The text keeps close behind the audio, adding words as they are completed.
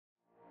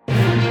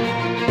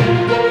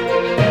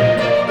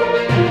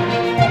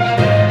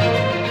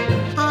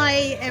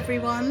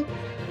everyone.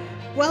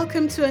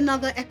 Welcome to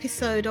another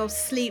episode of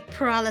Sleep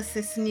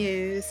Paralysis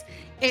News.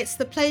 It's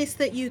the place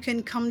that you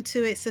can come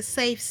to. It's a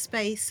safe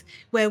space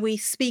where we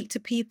speak to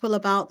people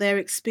about their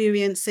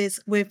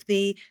experiences with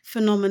the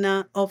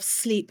phenomena of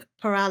sleep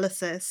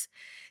paralysis.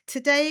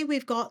 Today,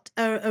 we've got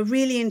a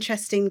really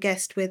interesting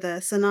guest with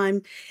us, and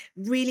I'm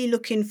really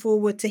looking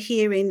forward to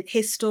hearing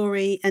his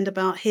story and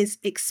about his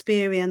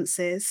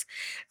experiences.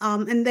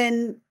 And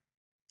then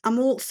I'm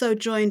also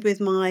joined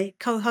with my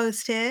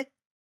co-host here,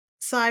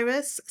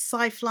 Cyrus,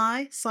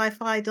 sci-fi.com,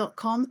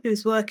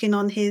 who's working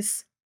on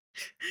his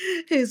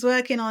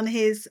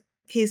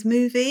his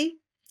movie,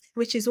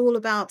 which is all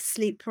about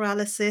sleep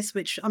paralysis,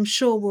 which I'm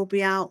sure will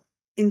be out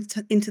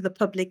into the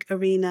public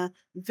arena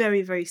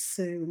very, very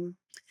soon.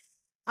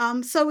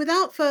 So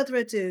without further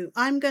ado,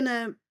 I'm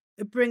gonna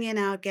bring in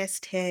our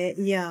guest here,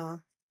 Yeah.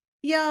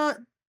 Yeah,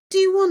 do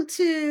you want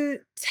to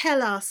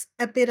tell us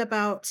a bit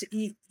about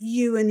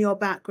you and your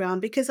background?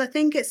 Because I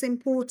think it's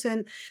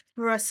important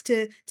for us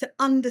to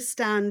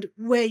understand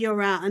where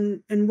you're at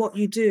and what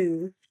you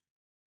do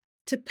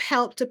to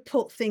help to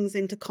put things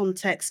into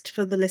context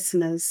for the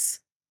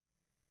listeners.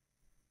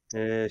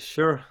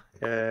 Sure,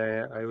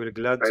 I will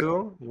glad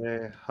to.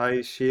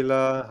 Hi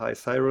Sheila, hi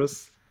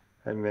Cyrus.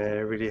 I'm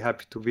really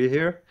happy to be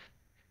here.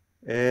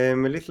 A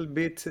little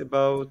bit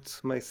about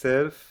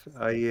myself.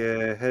 I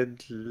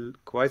had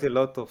quite a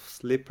lot of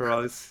sleep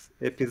paralysis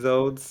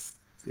episodes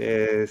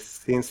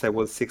since I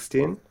was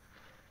 16,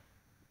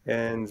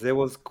 and there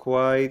was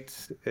quite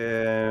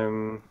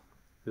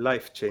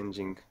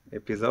life-changing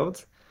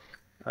episodes.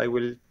 I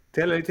will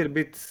tell a little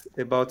bit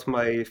about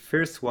my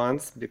first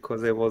ones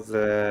because I was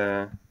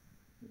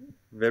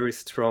very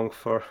strong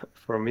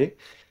for me.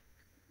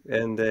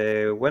 And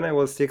when I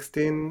was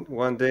 16,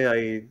 one day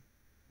I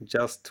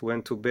just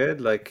went to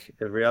bed like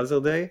every other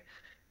day,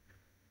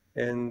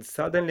 and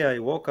suddenly I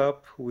woke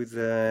up with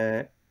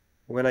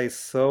when I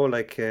saw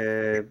like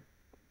a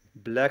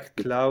black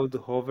cloud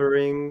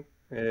hovering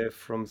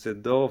from the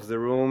door of the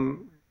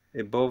room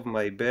above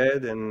my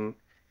bed, and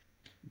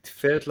it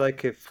felt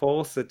like a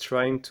force that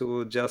trying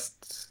to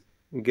just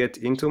get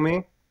into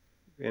me.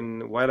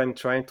 And while I'm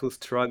trying to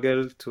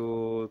struggle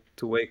to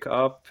wake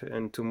up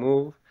and to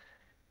move,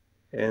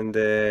 and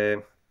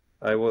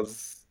I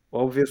was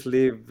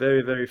obviously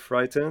very, very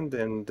frightened,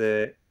 and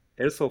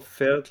also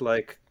felt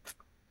like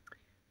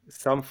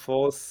some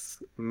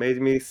force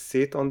made me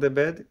sit on the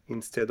bed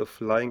instead of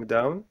lying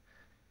down.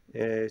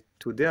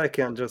 Today I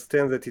can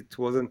understand that it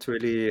wasn't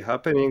really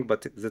happening,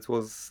 but that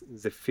was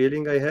the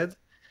feeling I had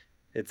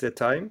at the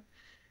time.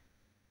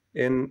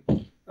 And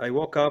I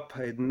woke up,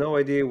 I had no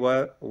idea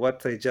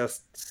what I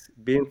just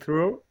been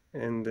through.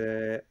 And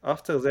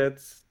after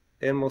that,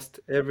 almost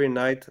every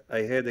night I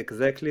had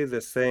exactly the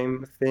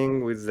same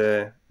thing with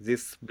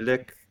this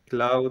black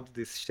cloud,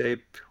 this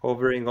shape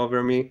hovering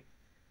over me,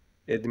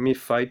 and me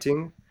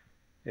fighting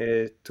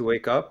to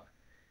wake up.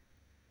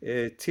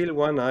 Till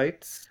one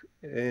night,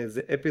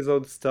 the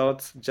episode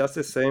starts just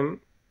the same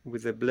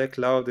with a black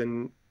cloud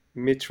and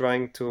me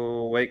trying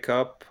to wake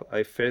up.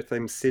 I felt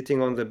I'm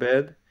sitting on the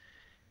bed,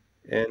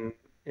 and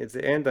at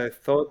the end, I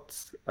thought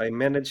I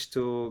managed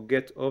to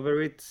get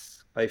over it.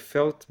 I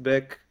felt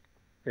back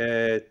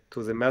to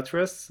the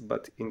mattress,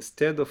 but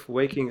instead of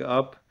waking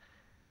up,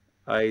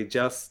 I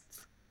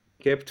just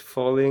kept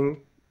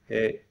falling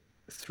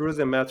through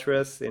the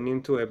mattress and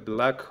into a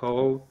black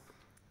hole.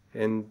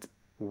 And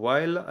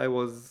while I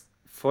was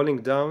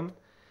falling down,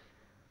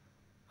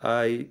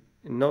 I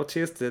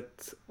noticed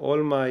that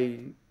all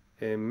my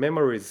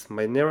memories,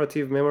 my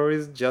narrative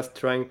memories, just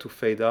trying to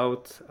fade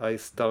out. I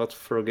start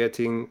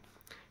forgetting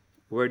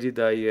where did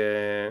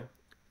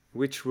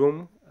which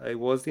room I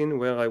was in,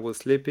 where I was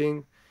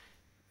sleeping,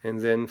 and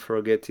then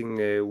forgetting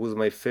who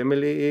my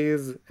family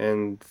is,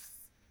 and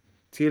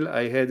till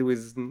I had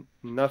with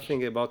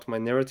nothing about my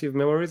narrative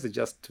memories, it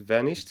just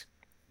vanished.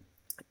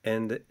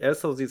 And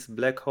also this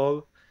black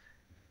hole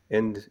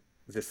and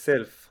the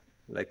self,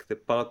 like the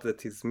part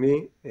that is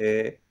me,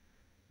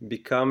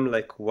 become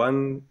like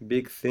one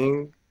big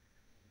thing.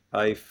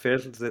 I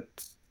felt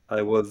that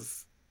I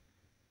was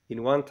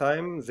in one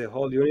time the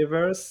whole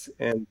universe,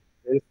 and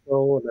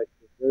also like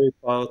the very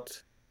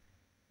part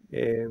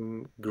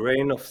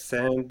grain of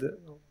sand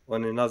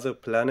on another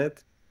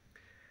planet.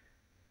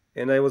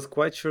 And I was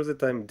quite sure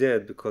that I'm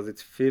dead because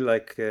it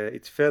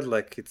felt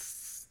like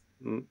it's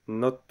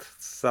not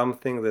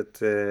something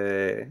that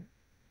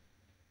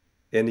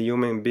any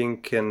human being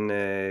can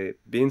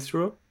been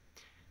through.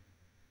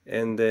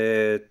 And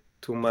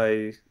to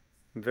my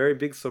very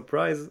big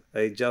surprise,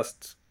 I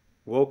just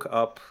woke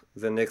up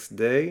the next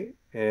day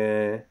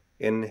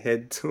and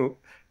had to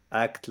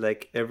act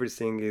like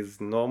everything is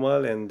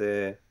normal.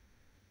 And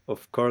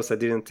of course, I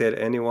didn't tell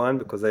anyone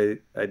because I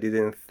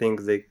didn't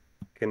think they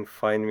can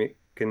find me,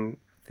 can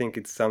think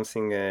it's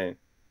something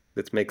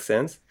that makes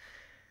sense.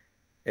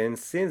 And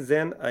since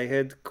then, I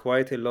had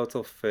quite a lot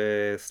of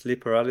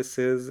sleep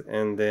paralysis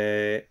and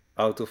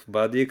out of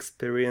body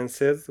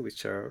experiences,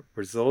 which are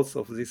results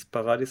of this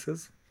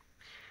paralysis.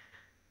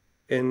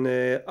 And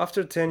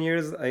after 10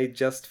 years, I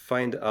just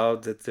find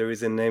out that there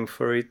is a name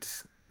for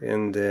it.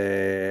 And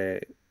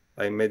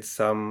I made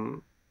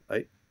some,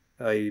 I,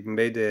 I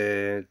made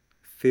a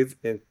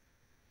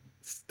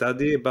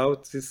study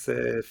about this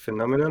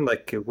phenomenon,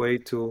 like a way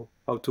to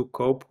how to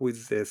cope with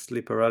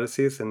sleep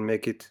paralysis and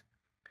make it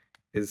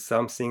as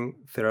something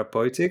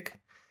therapeutic.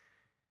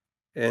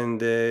 And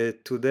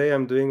today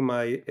I'm doing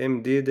my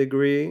MD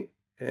degree,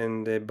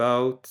 and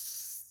about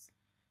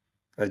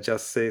I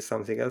just say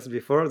something else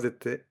before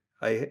that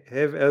I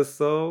have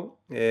also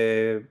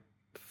a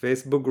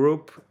Facebook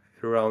group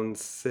around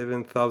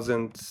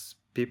 7,000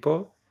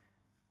 people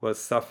was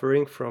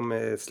suffering from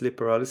sleep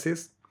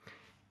paralysis,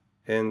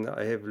 and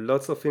I have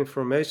lots of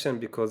information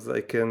because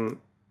I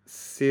can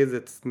see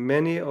that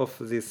many of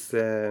these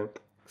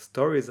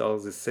stories are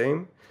the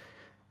same,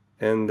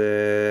 and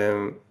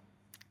there's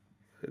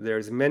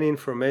many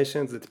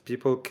information that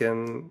people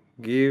can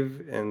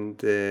give and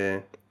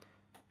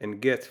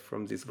get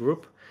from this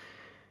group.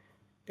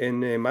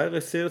 And my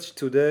research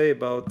today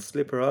about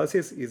sleep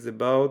paralysis is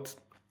about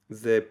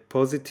the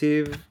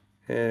positive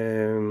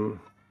um,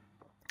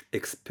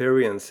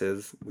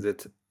 experiences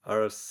that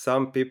are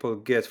some people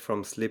get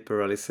from sleep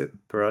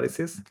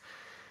paralysis.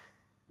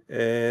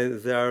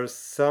 There are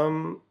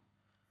some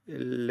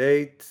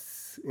late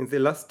in the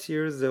last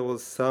years there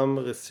was some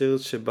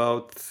research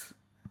about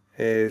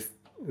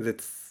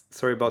that.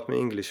 Sorry about my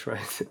English,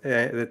 right?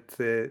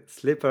 That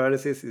sleep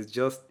paralysis is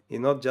just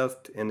not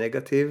just a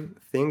negative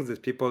thing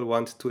that people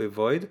want to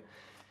avoid,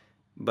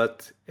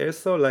 but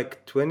also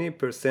like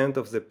 20%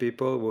 of the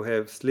people who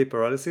have sleep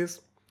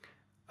paralysis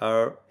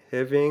are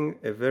having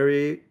a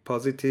very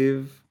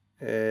positive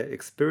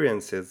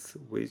experiences,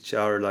 which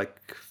are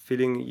like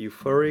feeling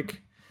euphoric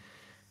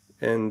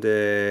and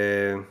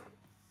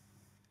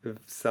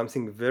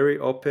something very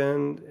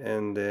open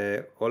and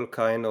all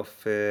kind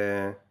of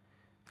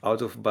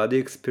out of body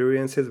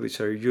experiences, which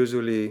are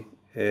usually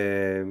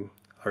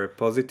are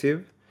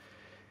positive.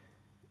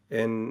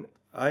 And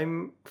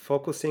I'm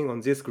focusing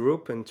on this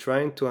group and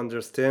trying to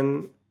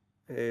understand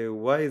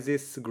why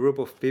this group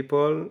of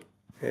people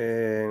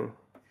uh,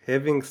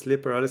 having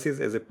sleep paralysis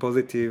as a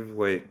positive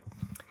way.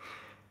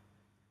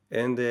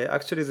 And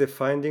actually, the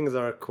findings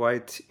are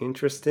quite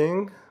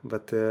interesting,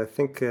 but I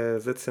think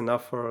that's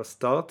enough for a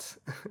start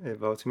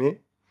about me.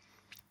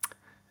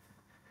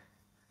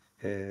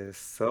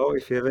 So,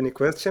 if you have any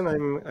question,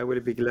 I will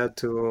be glad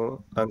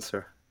to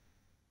answer.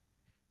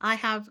 I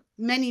have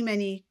many,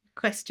 many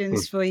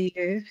Hmm. questions for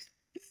you.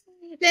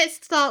 Let's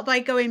start by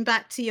going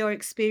back to your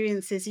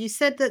experiences. You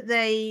said that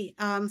they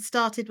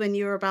started when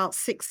you were about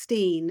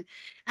 16.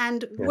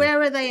 And Yeah,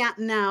 where are they at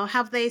now?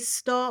 Have they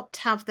stopped?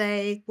 Have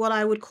they, what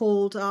I would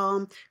call,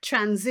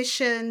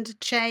 transitioned,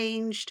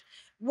 changed?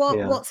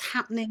 yeah. What's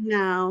happening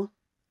now?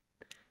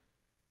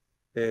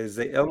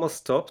 They almost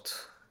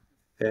stopped.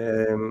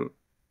 Um,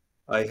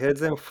 I had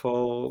them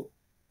for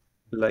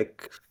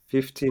like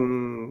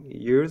 15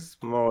 years,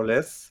 more or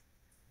less.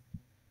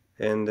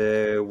 And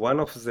one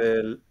of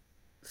the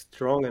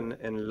strong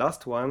and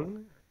last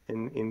one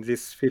in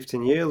these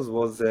 15 years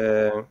was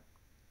an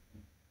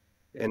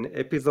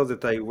episode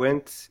that I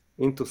went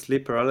into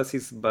sleep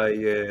paralysis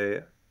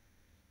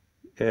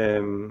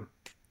um,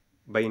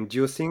 by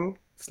inducing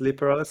sleep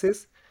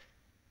paralysis.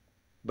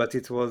 But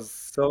it was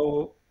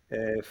so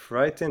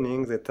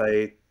frightening that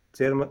I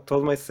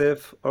told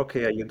myself,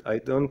 okay, I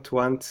don't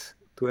want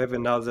to have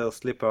another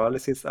sleep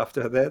paralysis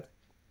after that.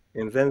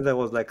 And then there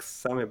was like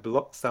some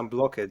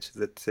blockage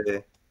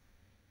that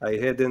I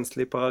had in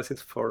sleep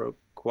paralysis for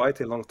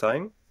quite a long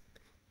time.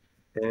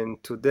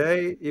 And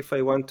today, if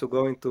I want to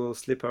go into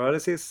sleep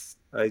paralysis,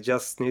 I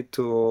just need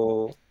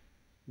to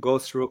go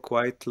through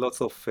quite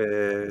lots of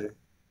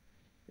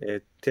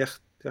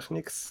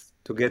techniques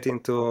to get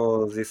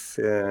into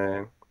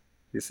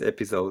these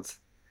episodes.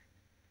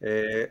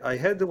 I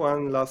had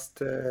one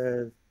last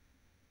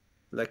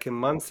like a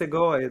month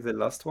ago. I had the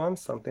last one,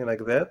 something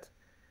like that.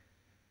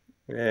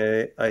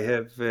 I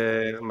have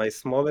my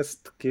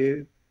smallest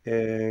kid.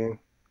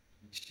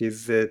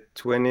 She's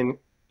 20.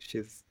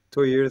 She's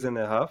 2 years and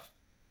a half,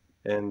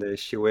 and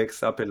she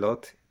wakes up a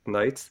lot at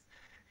nights.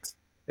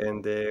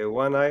 And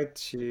one night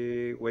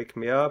she wake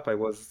me up. I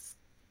was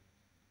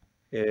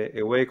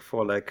awake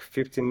for like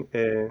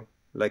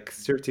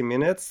 30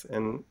 minutes,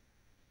 and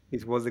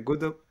it was a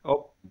good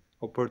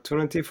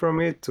opportunity for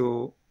me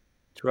to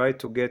try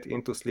to get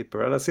into sleep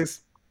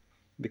paralysis,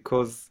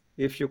 because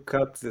if you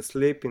cut the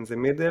sleep in the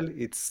middle,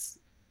 it's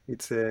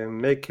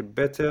make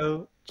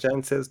better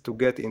chances to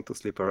get into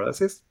sleep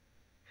paralysis.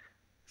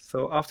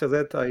 So after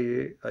that,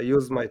 I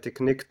use my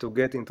technique to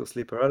get into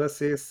sleep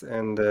paralysis,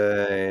 and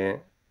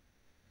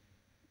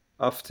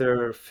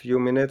after a few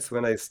minutes,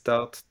 when I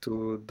start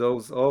to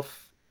doze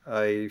off,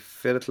 I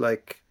felt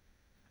like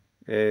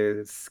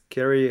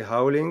scary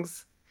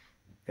howlings,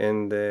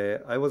 and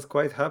I was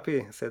quite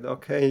happy. I said,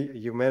 "Okay,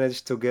 you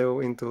managed to go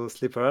into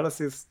sleep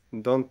paralysis.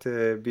 Don't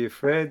be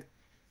afraid.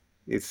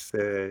 It's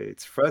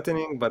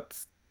frightening,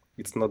 but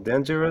it's not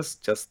dangerous.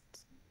 Just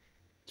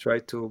try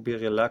to be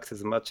relaxed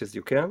as much as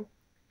you can."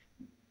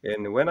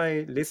 And when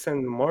I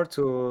listen more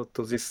to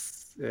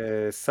these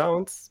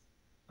sounds,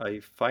 I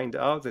find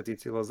out that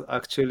it was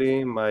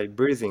actually my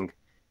breathing.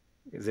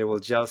 There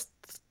was just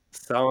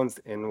sounds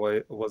and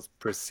was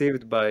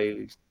perceived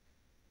by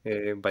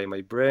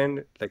my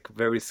brain like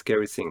very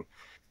scary thing.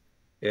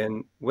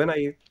 And when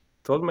I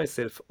told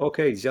myself,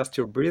 okay, it's just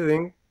your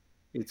breathing,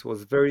 it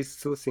was very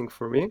soothing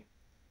for me.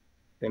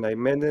 And I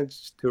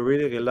managed to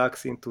really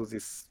relax into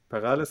this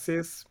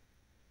paralysis.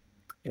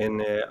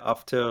 And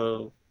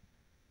after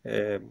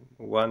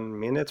 1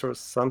 minute or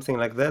something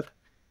like that,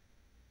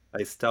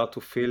 I start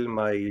to feel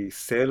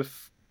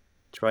myself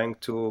trying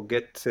to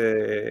get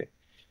a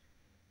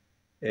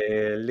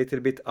little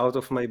bit out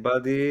of my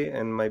body,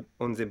 and my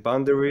on the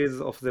boundaries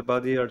of the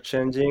body are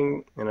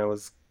changing, and I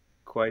was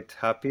quite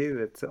happy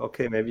that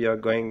okay, maybe you're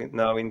going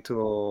now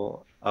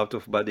into out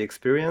of body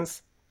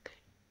experience.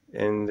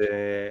 And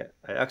I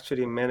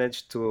actually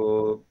managed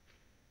to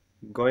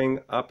going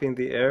up in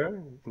the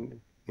air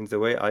in the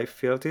way I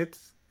felt it,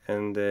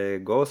 and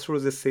go through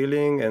the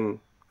ceiling and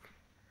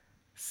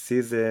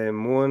see the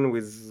moon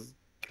with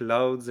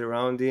clouds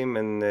around him.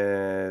 And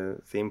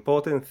the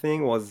important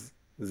thing was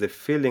the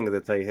feeling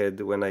that I had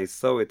when I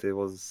saw it. It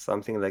was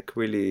something like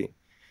really,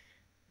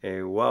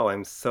 wow!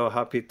 I'm so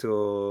happy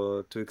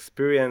to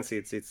experience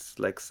it. It's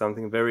like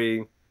something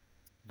very,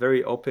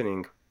 very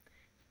opening.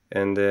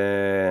 And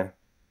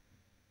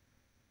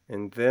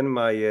then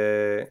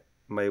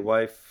my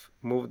wife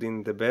moved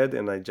in the bed,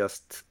 and I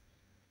just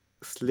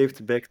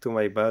slipped back to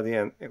my body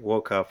and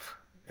woke up.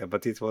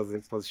 But it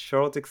was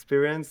short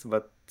experience,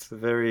 but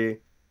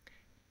very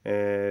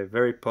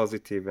very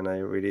positive, and I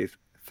really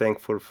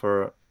thankful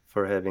for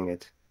having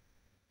it.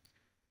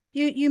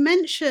 You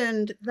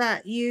mentioned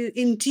that you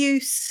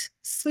induce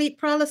sleep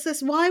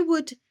paralysis. Why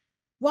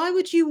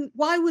would you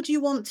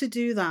want to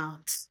do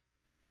that?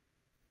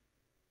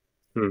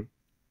 Hmm.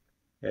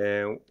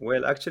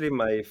 Well, actually,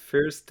 my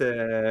first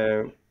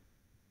uh,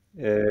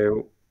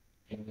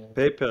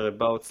 paper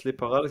about sleep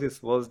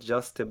paralysis was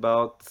just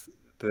about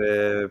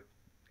the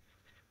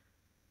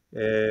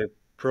uh,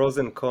 pros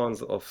and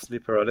cons of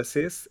sleep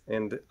paralysis,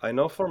 and I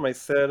know for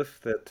myself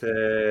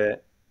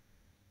that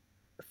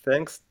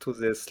thanks to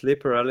the sleep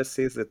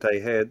paralysis that I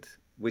had,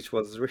 which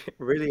was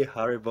really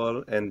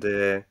horrible, and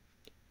I,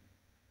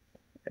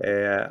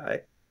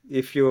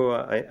 if you,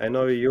 I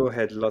know you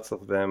had lots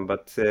of them,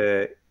 but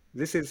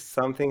this is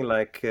something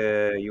like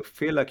you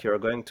feel like you're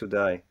going to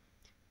die.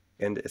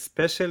 And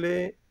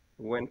especially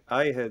when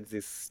I had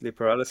this sleep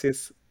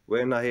paralysis,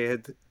 when I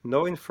had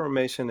no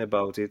information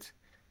about it,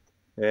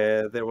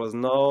 there was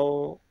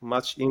no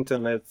much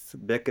internet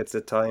back at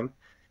the time,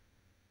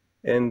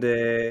 and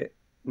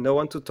no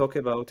one to talk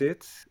about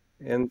it.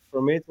 And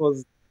for me, it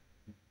was,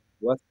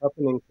 what's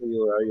happening to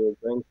you? Are you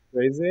going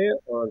crazy,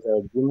 or there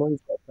are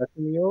demons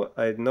attacking you?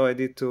 I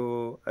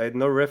had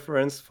no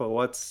reference for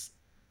what's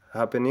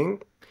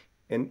happening.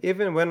 And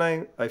even when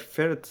I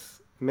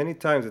felt many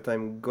times that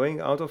I'm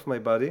going out of my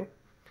body,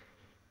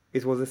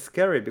 it was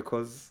scary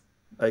because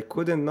I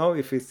couldn't know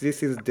if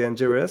this is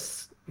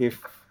dangerous,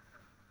 if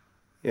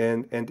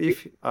and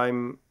if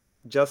I'm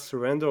just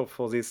surrender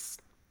for this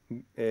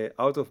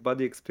out of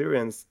body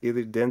experience, is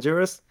it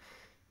dangerous?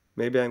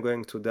 Maybe I'm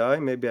going to die.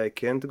 Maybe I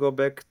can't go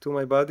back to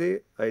my body.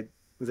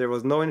 There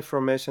was no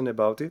information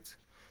about it,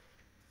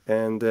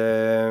 and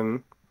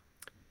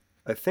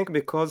I think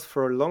because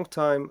for a long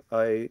time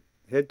I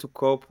had to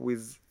cope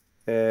with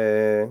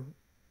uh,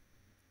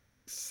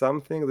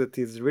 something that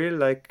is really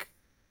like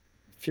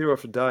fear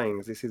of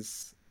dying. This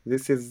is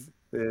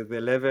the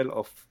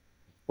level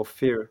of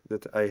fear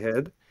that I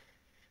had.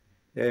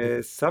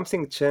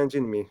 Something changed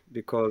in me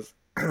because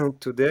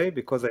today,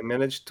 because I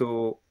managed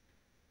to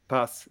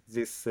pass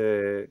this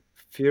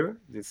fear,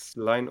 this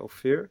line of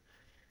fear.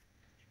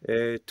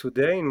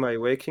 Today, in my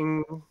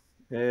waking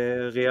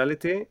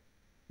reality,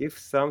 if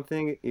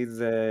something is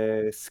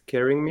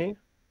scaring me,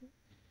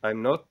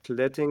 I'm not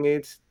letting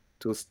it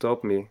to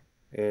stop me.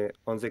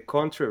 On the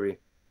contrary,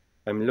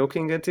 I'm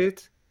looking at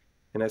it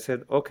and I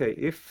said, okay,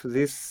 if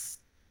this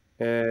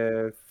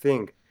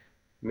thing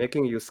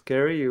making you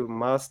scary, you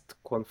must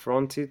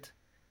confront it.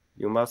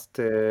 You must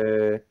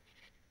deal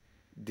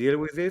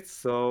with it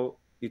so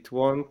it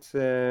won't.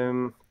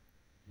 I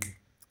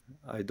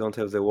don't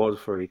have the word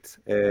for it.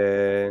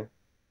 It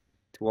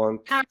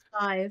won't.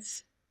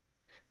 Paralyze.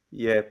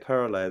 Yeah,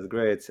 paralyze,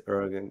 great,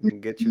 or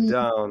get you Mhm.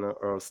 down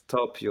or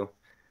stop you.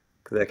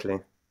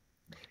 Exactly.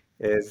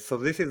 So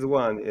this is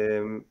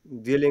one,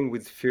 dealing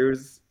with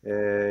fears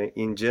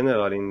in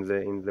general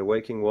in the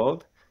waking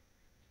world,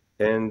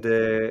 and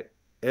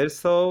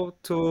also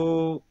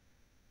to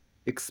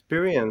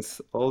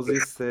experience all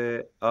these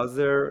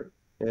other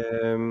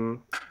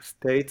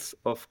states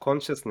of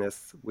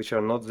consciousness, which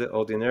are not the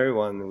ordinary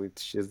one,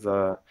 which is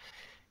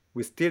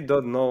we still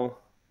don't know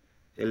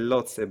a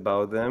lot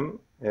about them.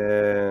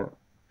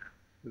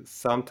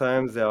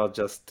 Sometimes they are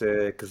just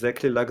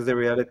exactly like the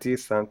reality.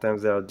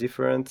 Sometimes they are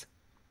different.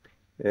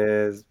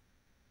 Uh,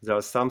 there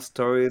are some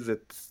stories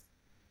that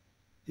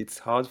it's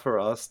hard for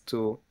us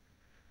to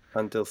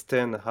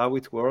understand how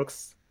it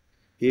works.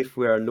 if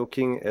we are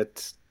looking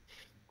at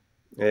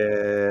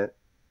uh,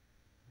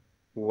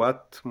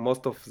 what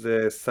most of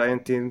the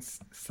scientists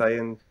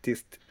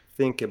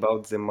think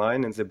about the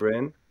mind and the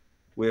brain,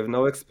 we have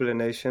no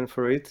explanation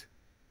for it.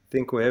 I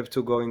think we have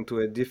to go into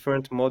a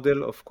different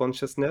model of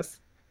consciousness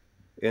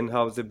and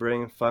how the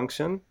brain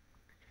function.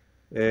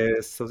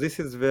 So this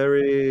is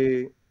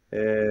very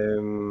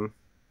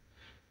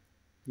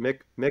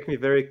make me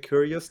very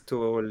curious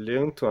to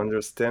learn to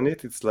understand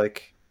it. It's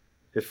like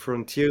a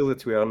frontier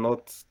that we are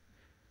not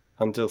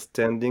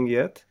understanding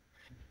yet.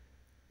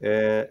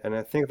 And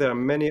I think there are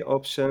many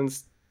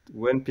options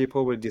when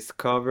people will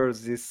discover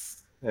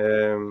this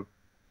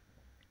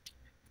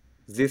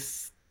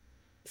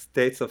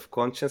states of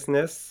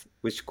consciousness,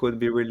 which could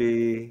be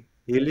really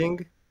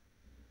healing.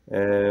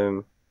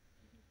 Um,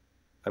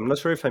 I'm not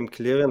sure if I'm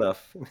clear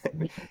enough.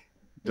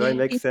 Do I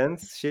make Ye-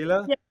 sense,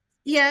 Sheila? ye-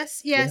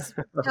 Yes, Yeah. yes,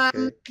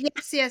 Okay,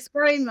 yes, yes,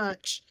 very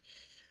much.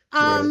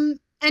 great.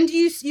 And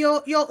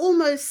you're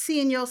almost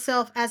seeing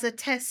yourself as a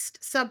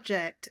test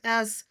subject,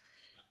 as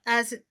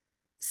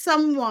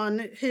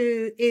someone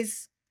who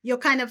is you're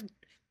kind of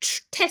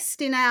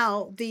testing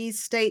out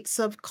these states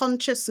of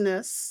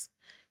consciousness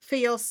for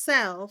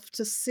yourself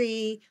to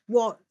see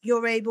what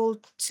you're able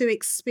to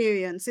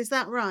experience. Is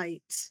that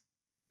right?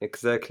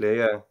 Exactly,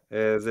 yeah.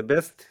 The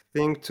best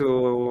thing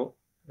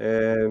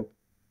uh,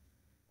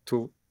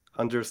 to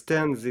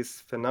understand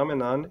this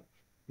phenomenon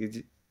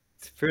is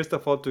first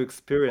of all to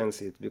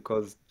experience it,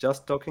 because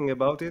just talking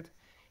about it,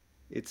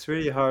 it's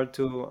really hard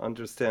to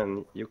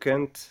understand. You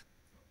can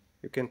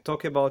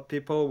talk about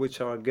people which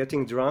are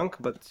getting drunk,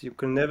 but you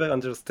can never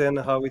understand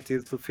how it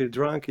is to feel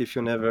drunk if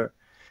you never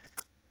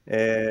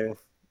uh,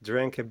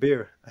 drank a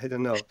beer. I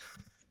don't know.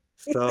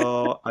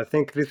 So I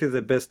think this is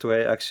the best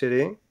way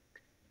actually.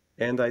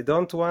 And I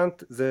don't want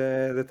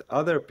that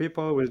other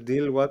people will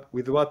deal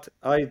with what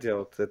I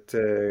dealt,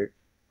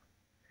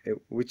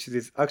 which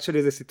is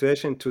actually the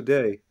situation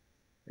today.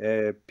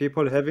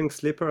 People having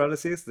sleep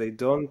paralysis, they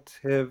don't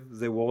have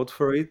the word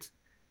for it.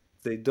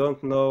 They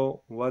don't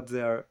know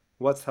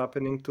what's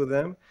happening to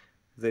them.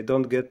 They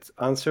don't get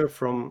answer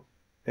from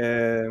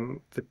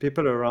the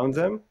people around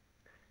them.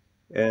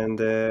 And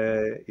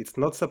it's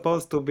not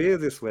supposed to be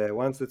this way.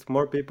 Once that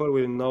more people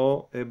will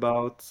know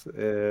about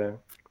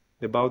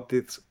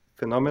this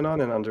phenomenon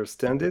and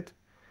understand it.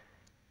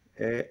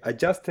 I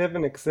just have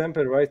an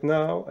example right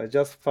now. I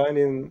just find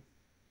in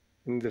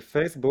the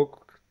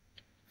Facebook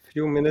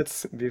few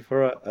minutes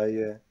before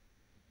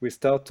we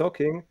start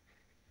talking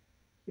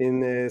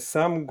in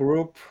some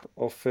group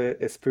of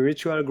a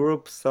spiritual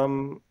group.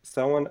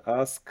 Someone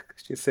asked.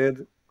 She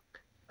said,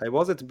 "I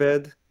was at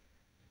bed.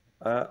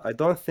 I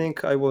don't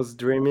think I was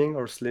dreaming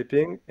or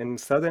sleeping, and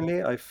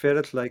suddenly I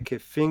felt like a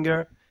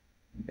finger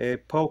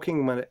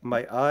poking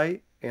my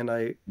eye, and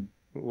I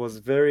was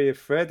very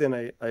afraid, and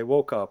I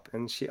woke up."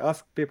 And she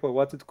asked people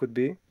what it could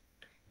be,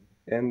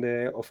 and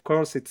of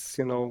course it's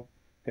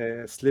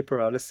sleep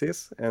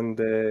paralysis, and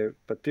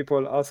but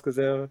people ask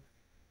her,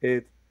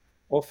 it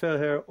offer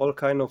her all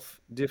kind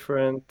of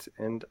different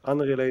and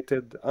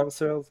unrelated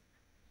answers,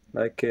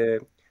 like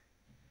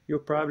you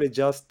probably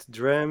just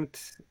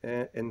dreamt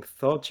and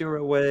thought you're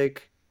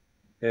awake.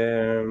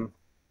 um,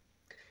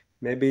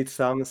 Maybe it's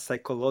some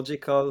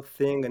psychological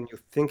thing and you're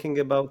thinking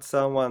about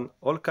someone,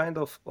 all kind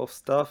of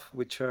stuff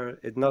which are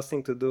had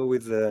nothing to do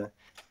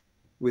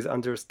with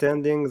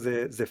understanding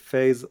the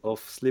phase of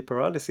sleep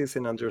paralysis,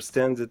 and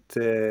understand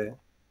that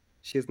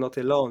she's not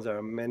alone. There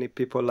are many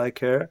people like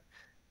her,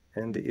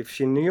 and if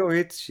she knew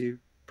it, she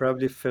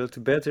probably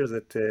felt better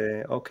that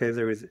okay,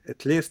 there is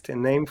at least a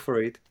name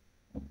for it,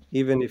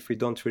 even if we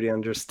don't really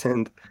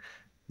understand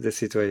the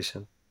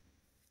situation.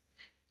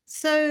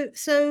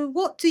 So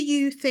what do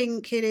you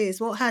think it is?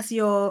 What has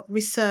your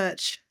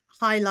research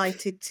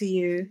highlighted to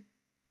you?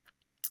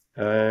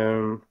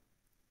 Um,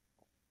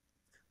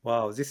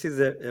 wow, this is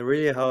a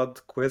really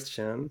hard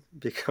question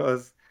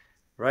because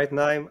right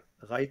now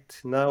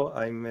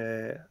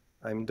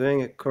I'm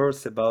doing a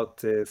course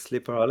about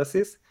sleep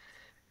paralysis,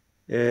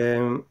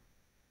 um,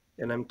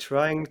 and I'm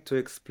trying to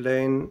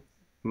explain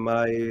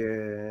my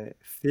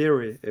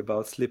theory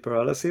about sleep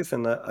paralysis.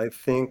 And I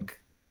think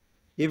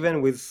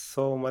even with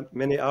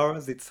many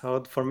hours, it's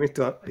hard for me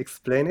to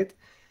explain it,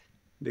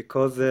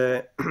 because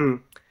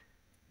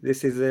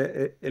this is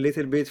a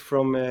little bit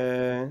from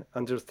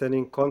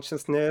understanding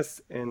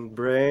consciousness and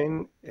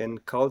brain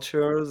and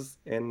cultures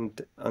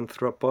and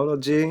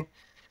anthropology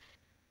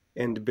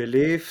and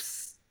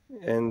beliefs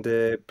and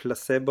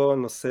placebo,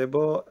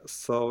 nocebo.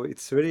 So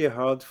it's really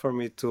hard for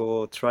me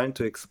to try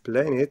to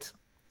explain it.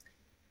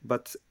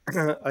 But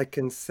I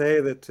can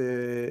say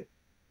that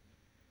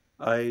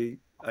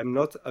I'm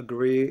not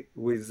agree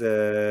with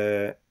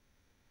a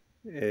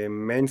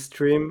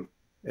mainstream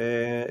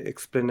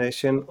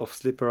explanation of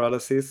sleep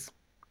paralysis.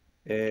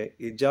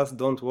 It just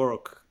don't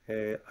work.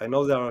 I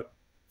know there are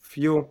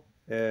few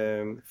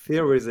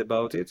theories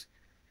about it.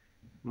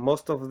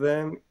 Most of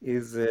them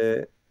is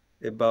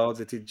about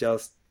that it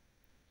just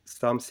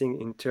something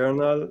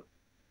internal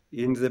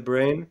in the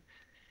brain.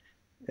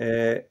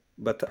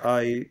 But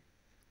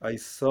I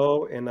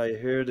saw and I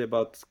heard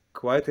about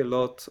quite a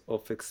lot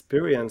of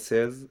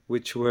experiences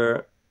which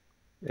were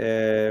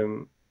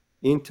um,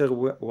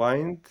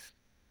 intertwined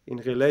in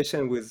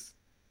relation with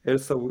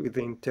also with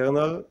the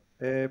internal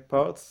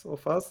parts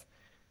of us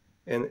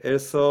and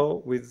also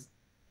with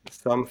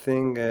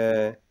something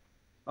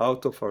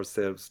out of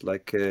ourselves,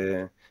 like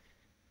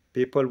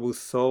people who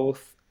saw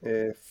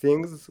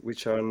things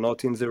which are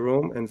not in the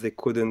room and they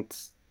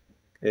couldn't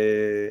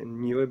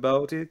knew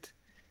about it.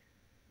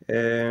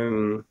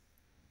 Um,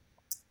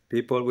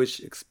 People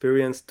which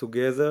experienced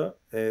together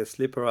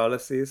sleep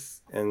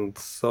paralysis and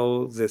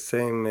saw the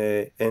same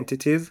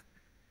entities.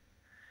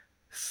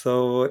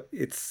 So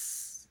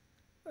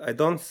I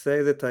don't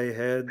say that I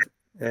had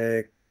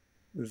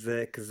the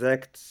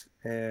exact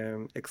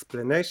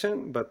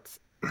explanation, but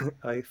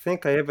I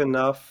think I have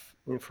enough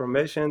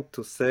information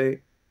to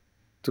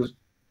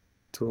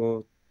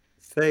to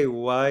say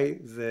why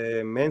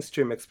the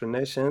mainstream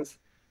explanations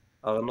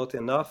are not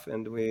enough,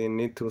 and we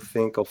need to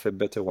think of a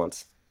better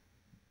ones.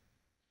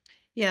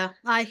 Yeah,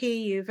 I hear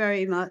you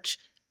very much.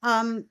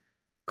 Um,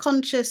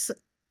 conscious,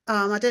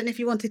 I don't know if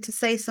you wanted to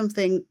say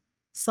something,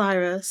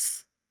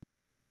 Cyrus.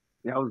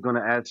 Yeah, I was going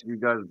to ask you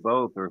guys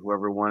both, or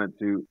whoever wanted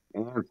to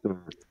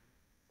answer,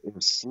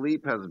 if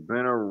sleep has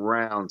been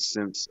around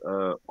since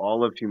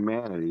all of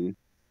humanity,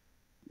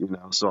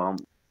 so I'm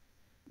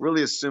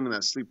really assuming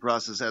that sleep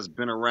process has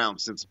been around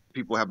since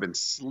people have been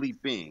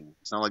sleeping.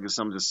 It's not like it's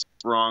something just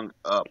sprung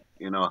up,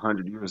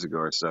 100 years ago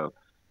or so.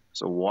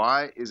 So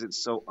why is it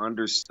so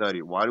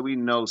understudied? Why do we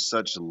know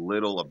such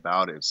little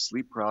about it?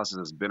 Sleep process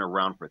has been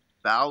around for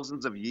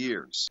thousands of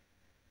years.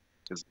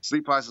 Because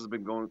sleep process has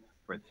been going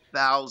for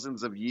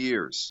thousands of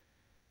years.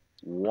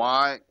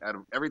 Why, out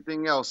of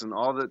everything else and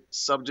all the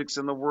subjects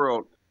in the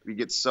world, we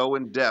get so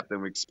in depth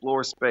and we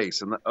explore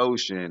space and the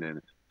ocean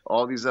and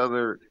all these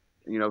other,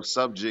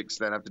 subjects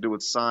that have to do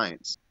with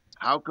science.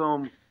 How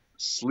come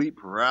sleep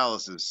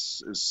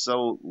paralysis is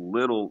so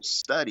little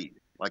studied?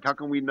 Like, how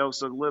come we know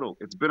so little?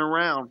 It's been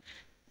around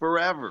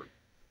forever.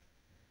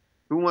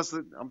 Who wants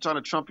to? I'm trying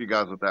to trump you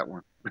guys with that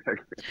one. I'm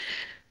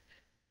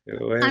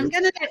Well,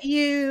 going to let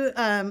you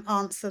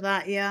answer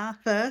that, yeah,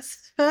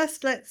 first.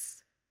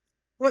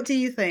 What do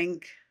you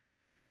think?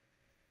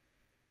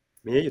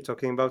 me, you're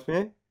talking about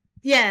me?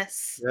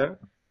 Yes. Yeah.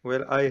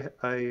 Well, I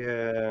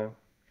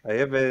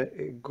have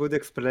a good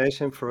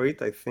explanation for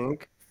it, I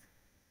think.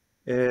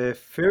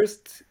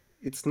 First,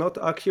 it's not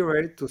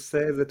accurate to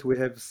say that we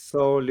have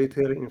so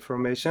little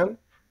information.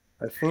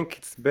 I think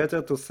it's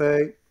better to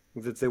say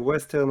that the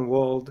Western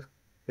world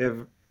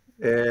have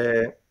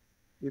uh,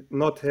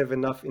 not have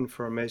enough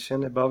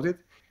information about it,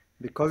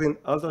 because in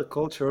other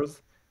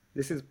cultures,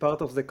 this is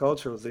part of the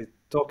culture. They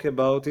talk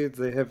about it.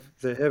 They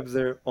have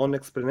their own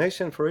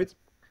explanation for it,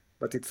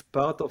 but it's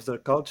part of their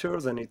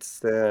cultures, and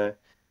it's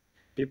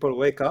people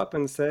wake up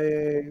and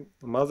say,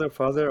 "Mother,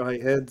 father, I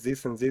had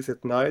this and this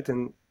at night,"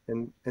 and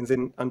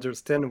then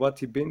understand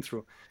what you've been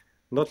through.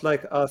 Not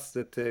like us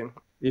that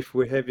if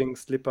we're having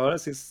sleep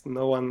paralysis,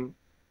 no one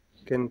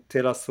can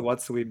tell us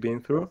what we've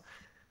been through.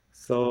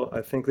 So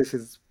I think this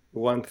is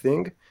one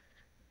thing.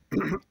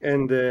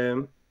 And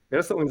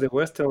also in the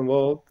Western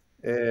world,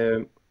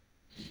 um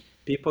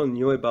people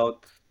knew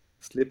about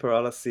sleep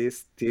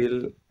paralysis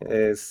till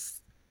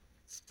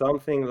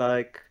something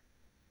like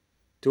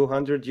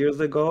 200 years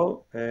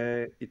ago.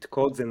 It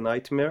called the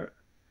nightmare.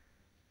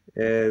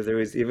 There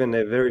is even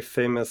a very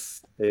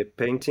famous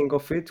painting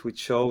of it, which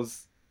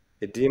shows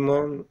a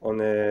demon on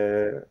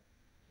a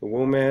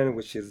woman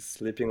which is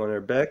sleeping on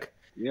her back.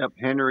 Yep,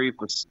 Henry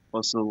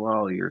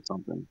Fuseli or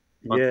something.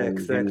 Yeah,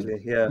 Fucking Henry.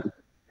 exactly. Yeah,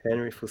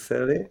 Henry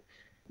Fuseli.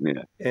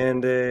 Yeah.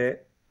 And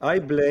I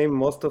blame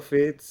most of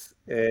it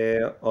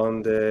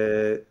on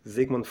the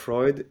Sigmund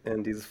Freud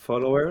and his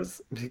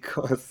followers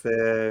because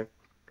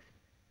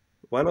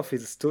one of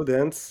his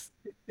students,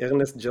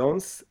 Ernest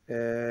Jones,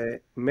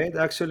 made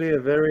actually a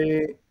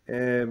very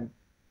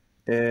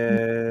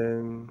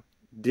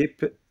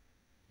deep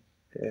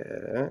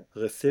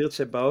research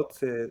about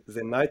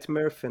the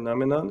nightmare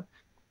phenomenon,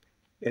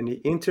 and he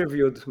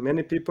interviewed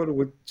many people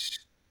which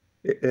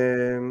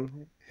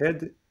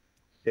had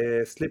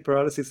sleep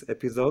paralysis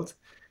episodes,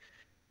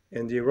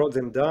 and he wrote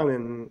them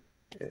down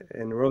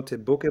and wrote a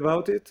book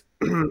about it.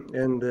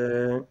 And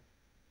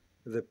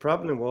the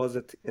problem was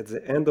that at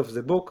the end of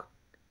the book,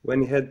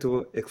 when he had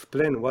to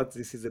explain what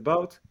this is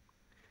about,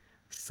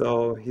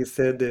 so he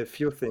said a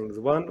few things.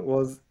 One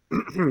was,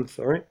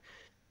 sorry,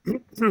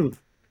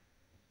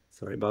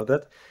 sorry about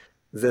that,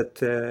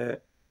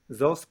 that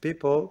those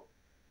people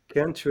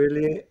can't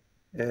really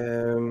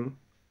um,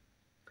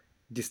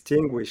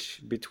 distinguish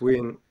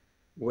between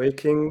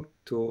waking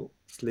to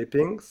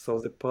sleeping. So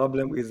the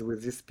problem is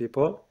with these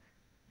people.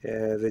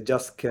 They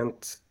just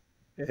can't,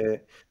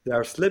 they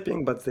are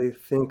sleeping, but they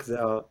think they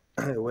are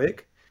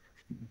awake.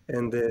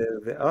 And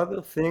the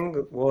other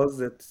thing was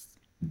that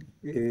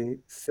he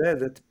said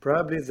that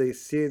probably they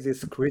see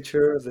this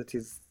creature that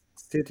is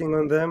sitting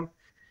on them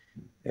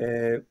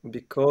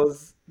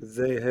because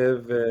they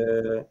have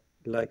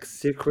like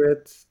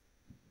secret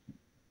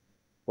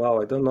wow,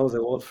 I don't know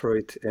the word for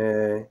it.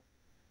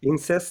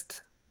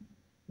 Incest,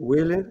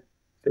 really?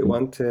 They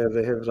want,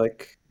 they have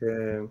like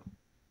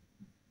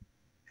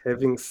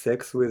having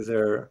sex with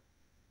their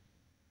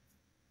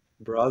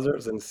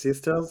brothers and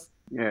sisters.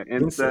 Yeah,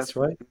 incest. Incest,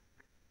 right?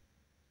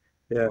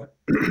 Yeah.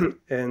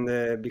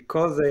 And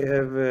because they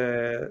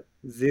have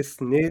these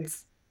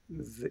needs,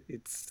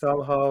 it's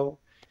somehow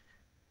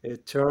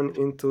turned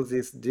into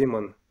this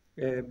demon.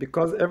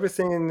 Because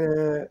everything in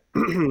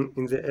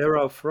in the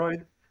era of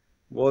Freud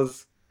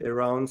was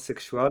around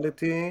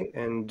sexuality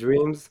and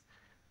dreams.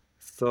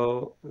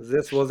 So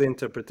this was the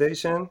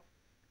interpretation.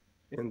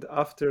 And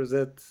after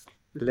that,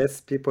 less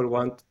people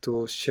want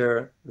to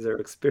share their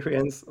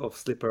experience of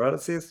sleep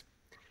paralysis.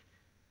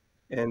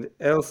 And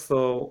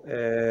also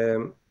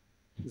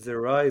the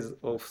rise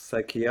of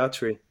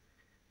psychiatry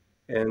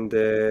and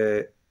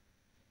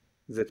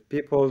that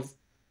people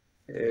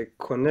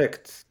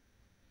connect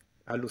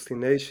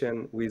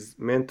hallucination with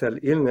mental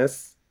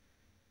illness.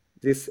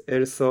 This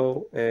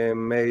also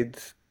made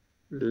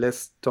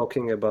less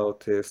talking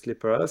about sleep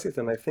paralysis,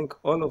 and I think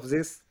all of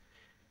this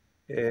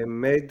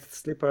made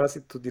sleep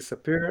paralysis to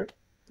disappear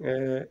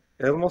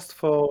almost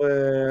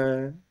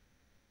for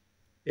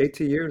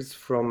 80 years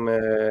from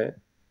the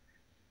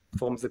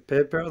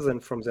papers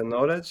and from the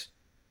knowledge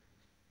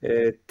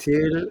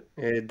till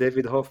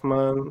David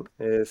Hoffman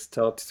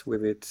starts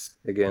with it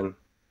again.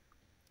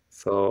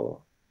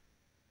 So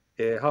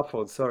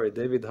Hufford, sorry,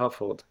 David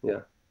Hufford,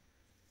 yeah.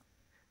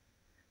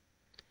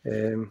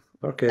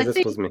 Okay, I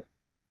this was think me.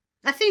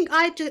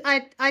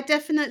 I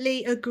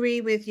definitely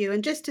agree with you.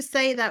 And just to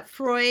say that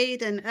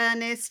Freud and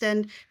Ernest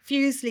and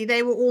Fuseli,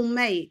 they were all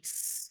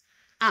mates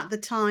at the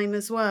time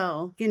as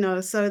well, you know,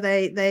 so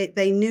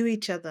they knew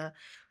each other.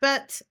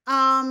 But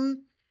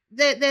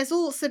there's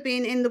also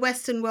been in the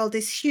Western world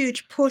this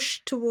huge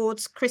push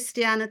towards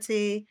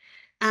Christianity,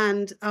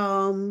 and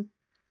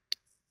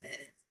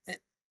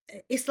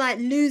it's like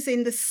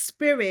losing the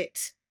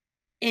spirit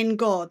in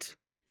God.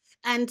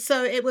 And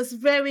so it was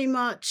very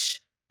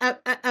much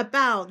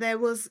about, there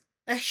was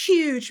a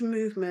huge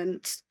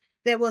movement.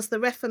 There was the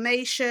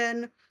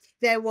Reformation.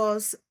 There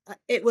was,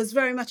 it was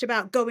very much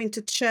about going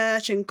to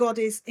church, and God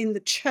is in the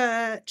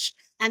church,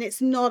 and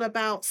it's not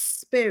about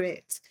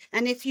spirit.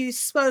 And if you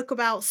spoke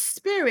about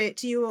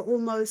spirit, you were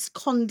almost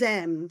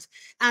condemned.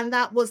 And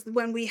that was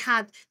when we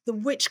had the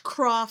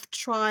witchcraft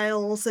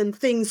trials and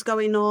things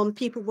going on.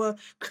 People were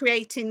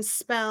creating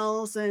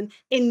spells and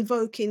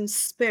invoking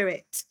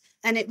spirit,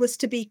 and it was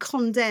to be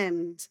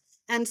condemned.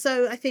 And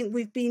so I think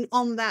we've been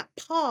on that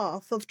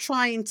path of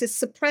trying to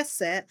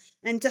suppress it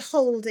and to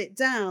hold it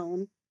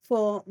down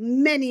for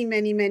many,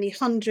 many, many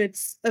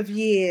hundreds of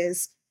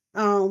years,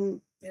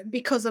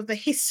 because of the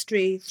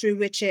history through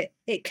which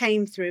it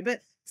came through.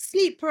 But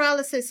sleep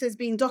paralysis has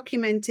been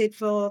documented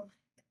for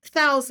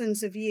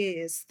thousands of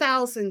years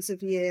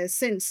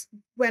since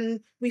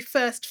when we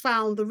first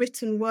found the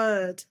written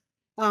word.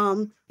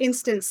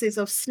 Instances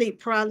of sleep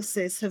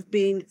paralysis have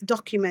been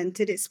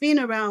documented. It's been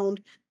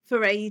around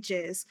for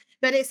ages,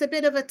 but it's a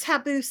bit of a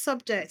taboo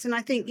subject. And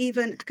I think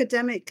even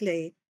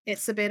academically,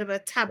 it's a bit of a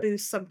taboo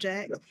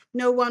subject.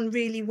 No one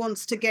really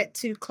wants to get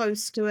too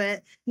close to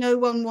it. No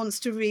one wants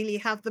to really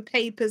have the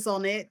papers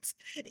on it,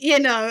 you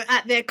know,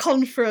 at their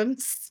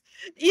conference,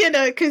 you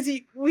know, because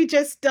we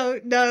just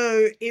don't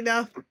know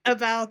enough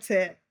about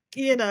it,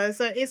 you know.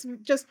 So it's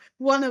just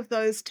one of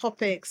those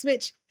topics,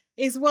 which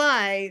is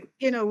why,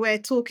 you know, we're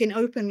talking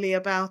openly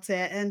about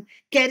it and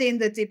getting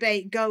the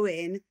debate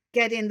going,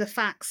 getting the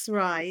facts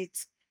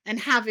right, and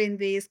having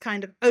these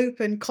kind of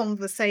open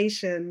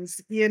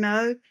conversations, you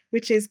know,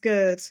 which is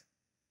good.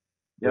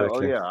 Yeah, oh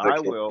Exactly. yeah, I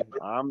will.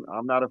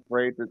 I'm not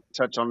afraid to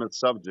touch on the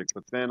subject,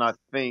 but then I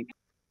think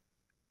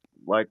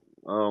like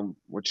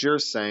what you're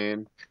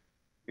saying,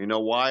 you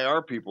know, why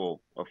are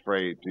people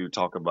afraid to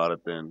talk about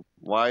it then?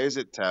 Why is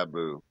it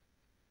taboo?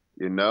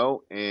 You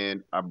know,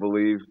 and I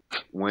believe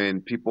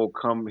when people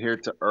come here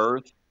to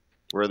Earth,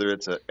 whether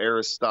it's a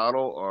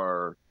Aristotle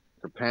or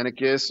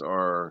Copernicus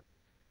or,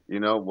 you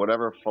know,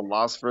 whatever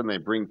philosopher, and they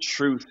bring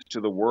truth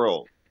to the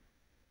world,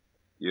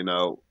 you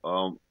know,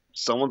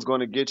 someone's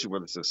going to get you,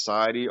 whether it's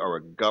society or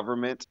a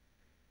government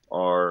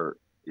or,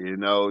 you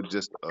know,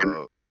 just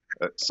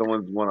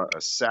someone's want to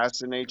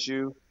assassinate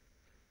you.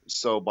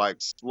 So by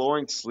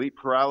exploring sleep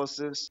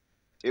paralysis,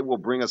 it will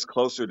bring us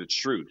closer to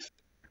truth,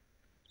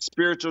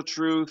 spiritual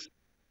truth,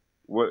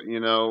 what, you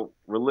know,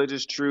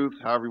 religious truth,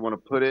 however you want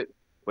to put it.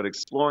 But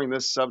exploring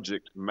this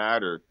subject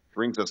matter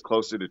brings us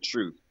closer to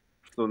truth.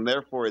 So and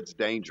therefore, it's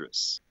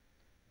dangerous.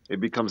 It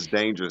becomes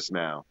dangerous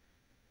now.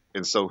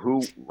 And so,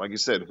 who, like you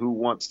said, who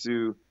wants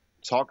to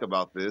talk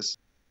about this?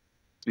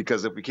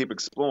 Because if we keep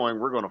exploring,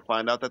 we're going to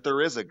find out that there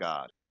is a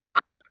God,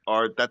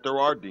 or that there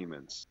are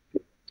demons,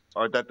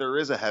 or that there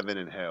is a heaven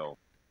and hell,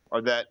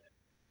 or that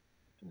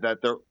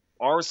there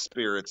are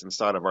spirits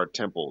inside of our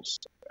temples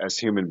as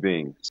human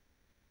beings.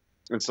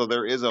 And so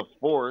there is a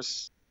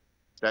force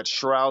that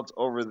shrouds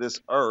over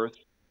this earth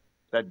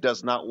that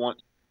does not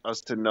want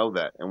us to know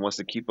that and wants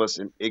to keep us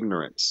in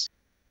ignorance.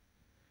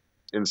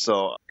 And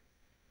so,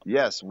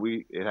 yes,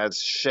 it has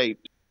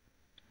shaped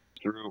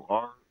through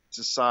our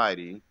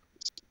society,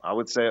 I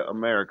would say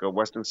America,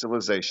 Western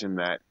civilization,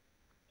 that,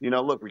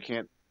 look, we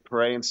can't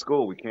pray in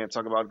school. We can't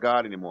talk about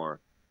God anymore.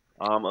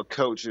 I'm a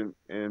coach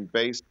in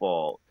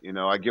baseball.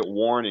 I get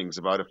warnings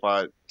about if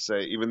I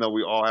say, even though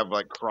we all have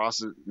like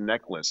crosses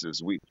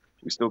necklaces, we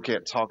still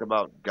can't talk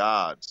about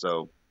God.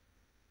 So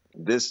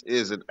this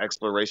is an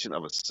exploration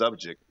of a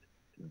subject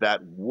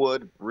that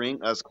would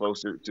bring us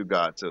closer to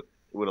God. So it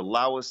would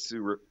allow us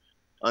to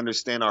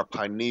understand our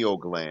pineal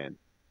gland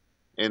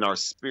and our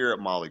spirit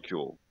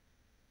molecule.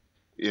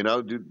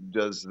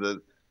 Does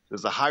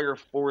the higher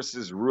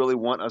forces really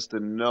want us to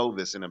know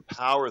this and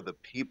empower the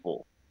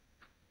people?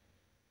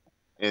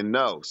 And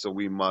no, so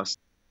we must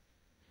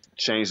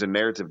change the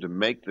narrative to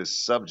make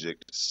this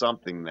subject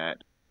something that,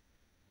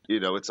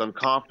 it's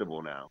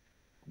uncomfortable now.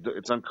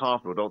 It's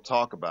uncomfortable. Don't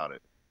talk about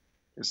it.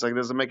 It's like it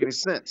doesn't make any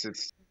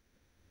sense.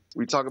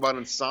 We talk about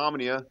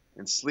insomnia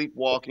and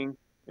sleepwalking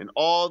and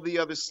all the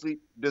other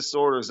sleep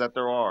disorders that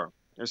there are.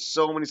 There's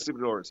so many sleep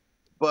disorders,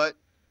 but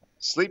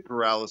sleep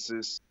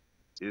paralysis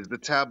is the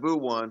taboo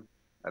one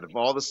out of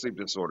all the sleep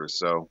disorders.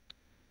 So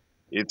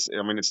it's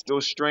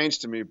still strange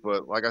to me,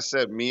 but like I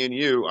said, me and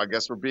you, I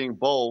guess we're being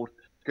bold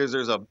because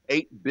there's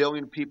 8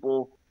 billion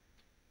people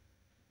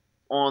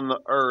on the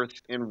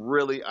earth, and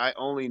really, I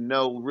only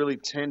know really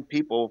 10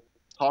 people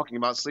talking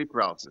about sleep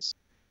paralysis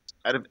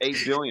out of 8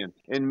 billion.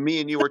 And me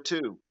and you are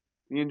two.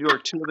 Me and you are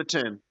 2 of the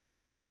 10.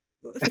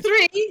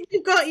 3,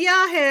 you've got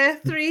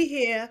here, 3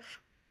 here.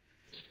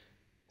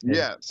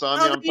 Yeah, so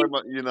I'm talking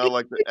about,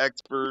 like the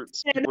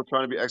experts, people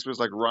trying to be experts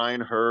like Ryan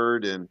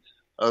Hurd and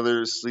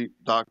other sleep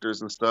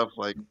doctors and stuff.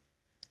 Like,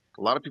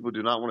 a lot of people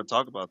do not want to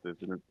talk about this,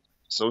 and it's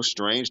so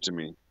strange to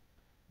me.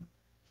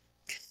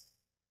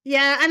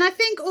 Yeah, and I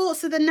think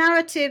also the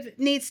narrative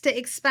needs to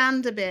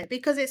expand a bit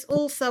because it's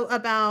also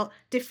about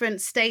different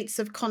states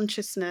of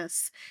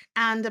consciousness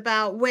and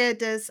about where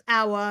does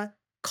our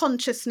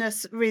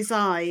consciousness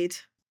reside,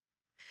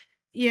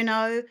 you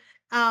know?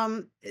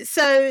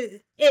 So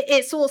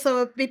it's also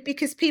a bit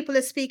because people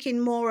are speaking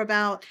more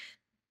about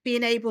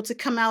being able to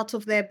come out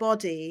of their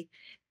body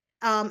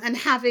and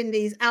having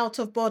these out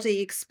of body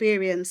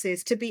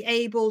experiences, to be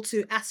able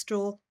to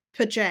astral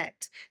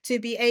project, to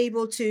be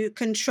able to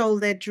control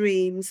their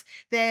dreams.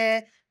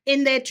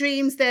 In their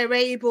dreams, they're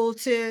able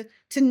to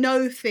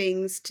know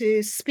things,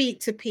 to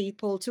speak to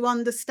people, to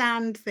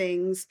understand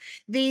things.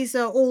 These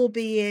are all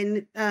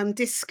being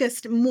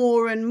discussed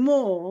more and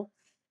more.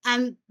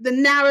 And the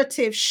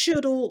narrative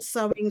should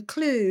also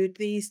include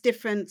these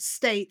different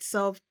states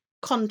of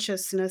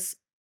consciousness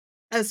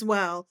as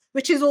well,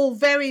 which is all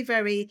very,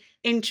 very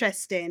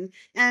interesting.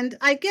 And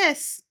I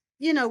guess,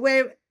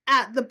 we're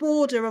at the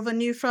border of a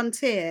new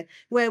frontier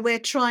where we're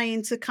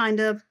trying to kind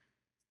of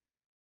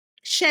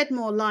shed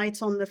more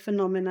light on the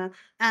phenomena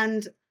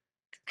and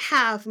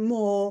have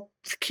more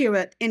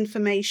accurate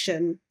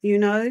information.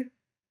 I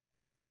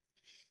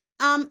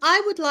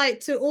would like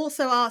to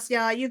also ask,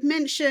 you've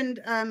mentioned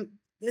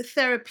the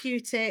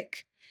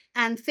therapeutic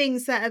and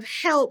things that have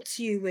helped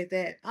you with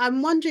it.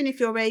 I'm wondering if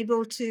you're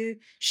able to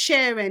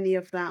share any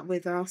of that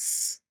with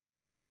us.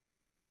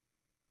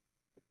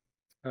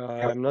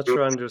 I'm not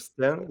sure I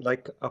understand.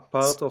 Like a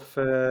part of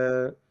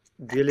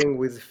dealing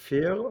with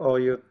fear, or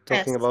you're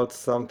talking Yes. about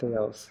something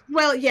else?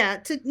 Well, yeah,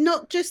 to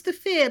not just the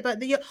fear, but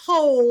the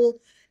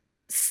whole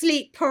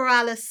sleep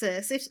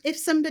paralysis. If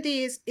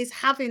somebody is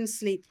having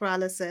sleep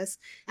paralysis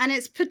and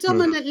it's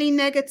predominantly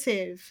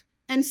negative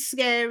and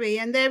scary,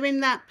 and they're in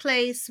that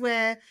place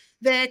where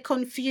they're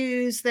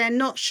confused, they're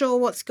not sure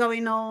what's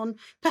going on,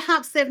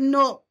 perhaps they've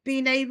not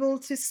been able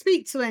to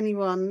speak to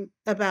anyone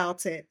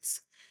about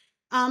it.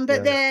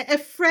 But they're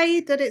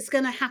afraid that it's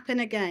going to happen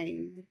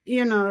again.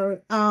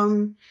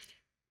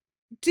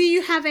 Do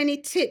you have any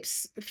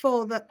tips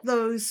for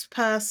those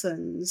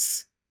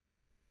persons?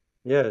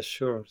 Yeah,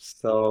 sure.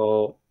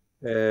 So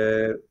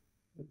there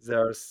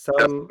are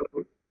some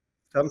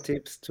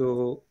tips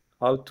to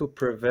how to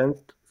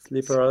prevent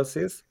sleep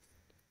paralysis.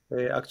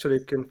 Actually,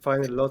 you can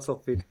find lots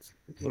of it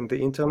in the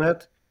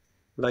internet,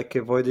 like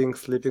avoiding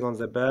sleeping on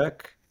the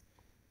back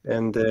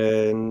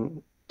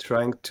and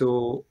trying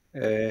to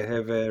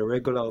have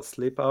regular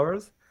sleep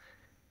hours.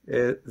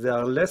 There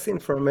are less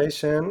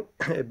information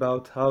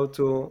about how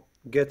to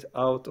get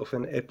out of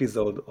an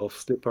episode of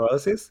sleep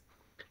paralysis.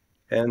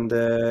 And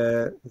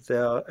there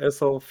are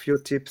also a few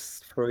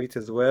tips for it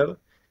as well,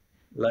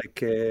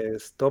 like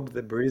stop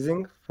the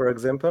breathing, for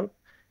example.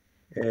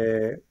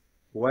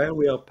 While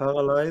we are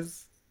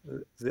paralyzed,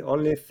 the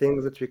only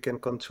thing that we can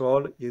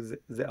control is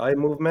the eye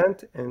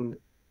movement and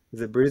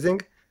the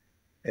breathing.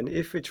 And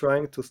if we're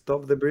trying to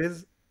stop the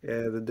breath,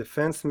 the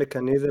defense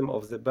mechanism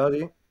of the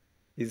body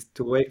is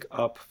to wake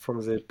up from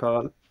the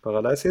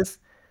paralysis.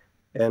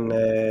 And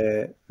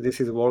this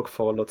is work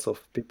for lots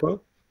of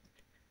people.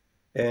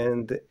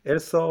 And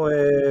also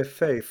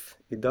faith.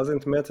 It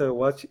doesn't matter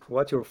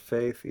what your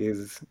faith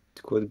is.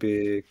 It could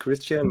be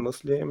Christian,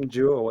 Muslim,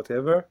 Jew, or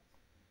whatever.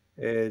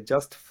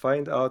 Just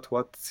find out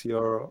what's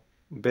your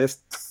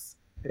best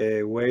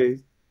way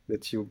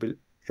that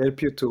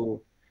help you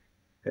to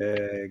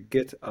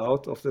get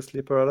out of the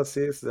sleep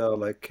paralysis. They are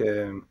like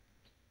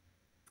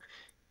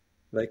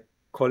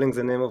calling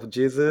the name of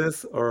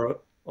Jesus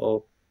or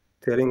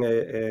telling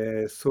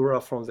a surah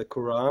from the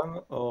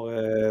Quran,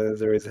 or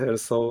there is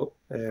also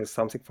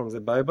something from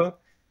the Bible.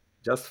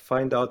 Just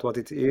find out what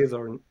it is,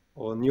 or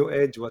New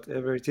Age,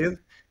 whatever it is,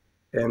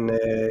 and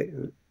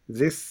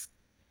these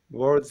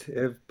words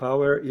have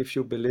power if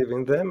you believe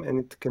in them, and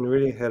it can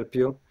really help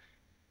you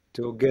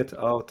to get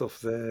out of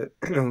the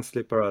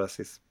sleep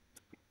paralysis.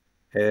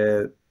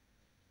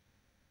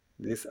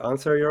 This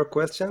answer your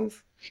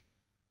questions?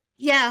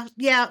 Yeah,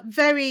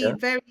 very, Yeah.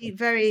 very,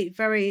 very,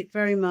 very,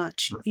 very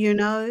much, you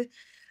know.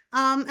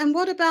 And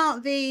what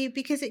about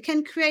because it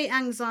can create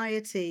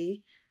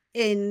anxiety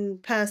in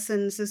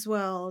persons as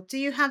well. Do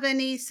you have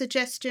any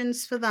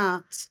suggestions for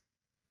that?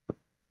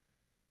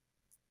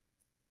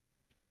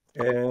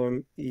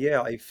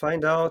 Yeah, I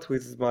find out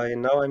with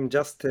now I'm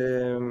just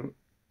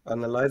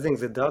analyzing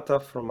the data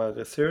from my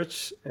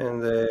research,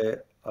 and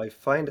I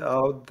find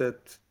out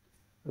that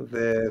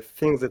the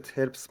things that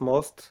helps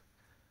most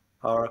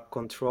are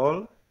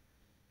control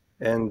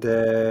and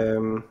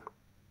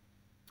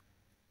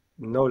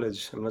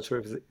knowledge. I'm not sure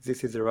if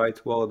this is the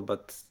right word,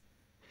 but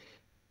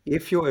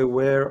if you're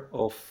aware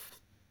of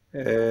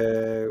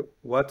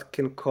what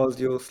can cause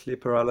you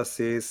sleep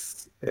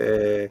paralysis,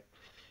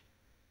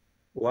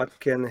 what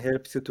can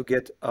help you to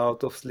get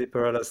out of sleep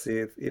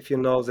paralysis, if you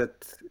know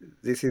that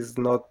this is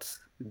not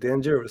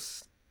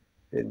dangerous,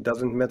 it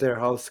doesn't matter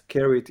how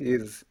scary it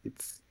is,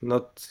 it's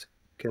not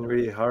can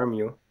really harm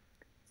you.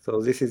 So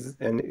this is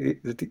and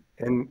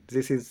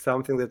this is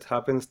something that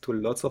happens to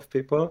lots of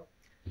people.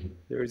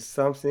 There is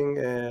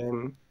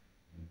something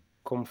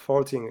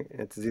comforting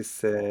at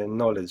this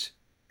knowledge.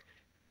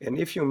 And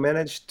if you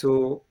manage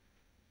to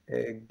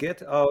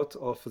get out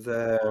of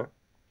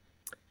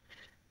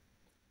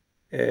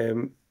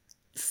um,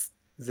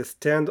 the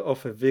stand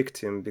of a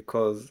victim,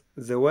 because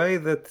the way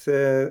that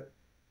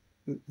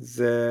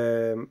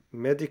the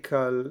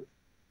medical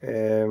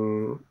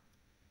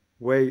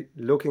way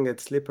looking at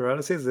sleep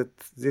paralysis, that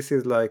this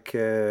is like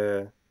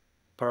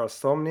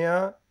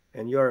parasomnia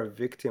and you are a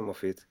victim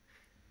of it.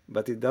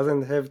 But it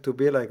doesn't have to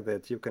be like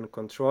that. You can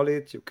control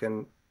it. You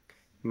can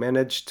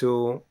manage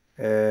to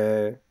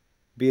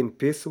be in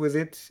peace with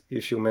it.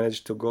 If you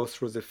manage to go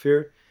through the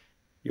fear,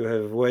 you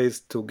have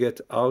ways to get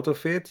out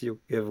of it. You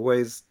have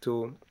ways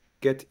to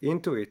get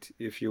into it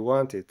if you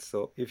want it.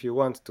 So if you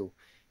want to,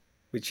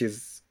 which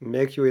is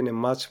make you in a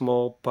much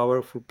more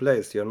powerful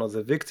place. You're not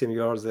the victim.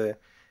 You are the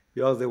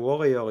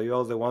warrior. You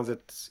are the one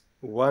that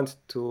want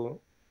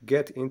to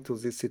get into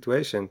this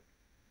situation.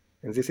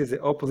 And this is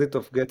the opposite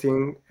of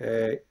getting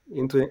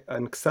into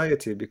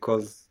anxiety,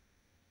 because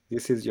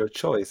this is your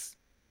choice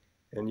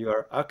and you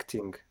are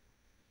acting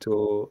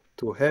to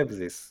have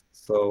this.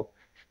 So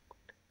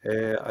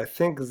I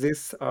think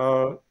these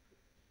are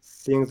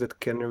things that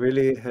can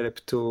really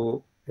help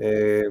to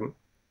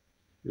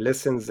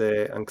lessen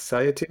the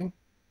anxiety.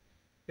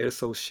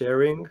 Also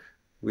sharing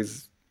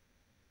with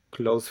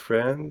close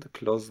friend,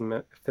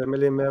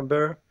 family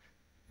member,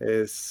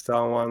 is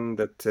someone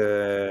that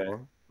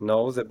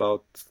knows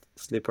about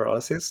sleep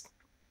paralysis,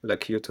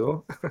 like you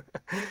too,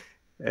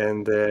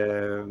 and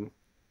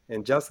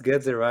just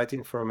get the right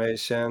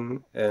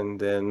information,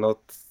 and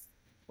not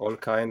all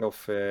kind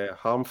of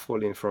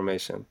harmful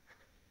information,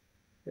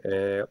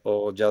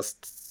 or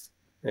just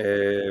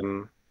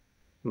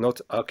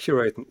not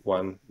accurate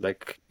one,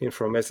 like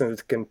information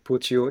that can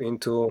put you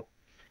into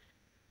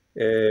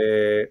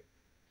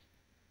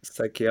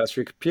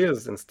psychiatric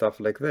pills and stuff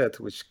like that,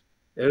 which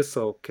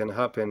also can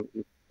happen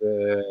if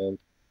the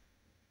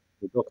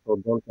doctor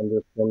don't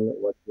understand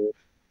what you're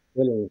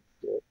telling,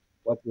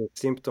 what your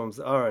symptoms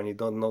are, and you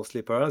don't know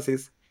sleep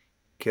paralysis,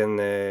 can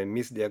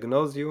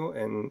misdiagnose you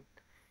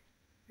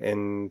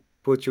and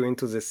put you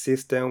into the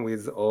system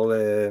with all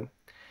those,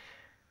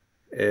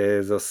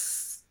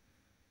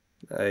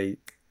 I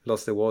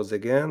lost the words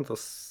again,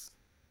 those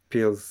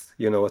pills,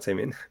 you know what I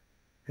mean?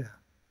 Yeah.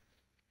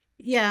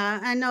 Yeah,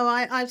 I know.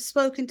 I've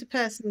spoken to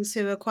persons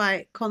who are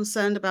quite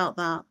concerned about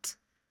that,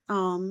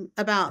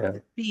 about Yeah.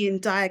 being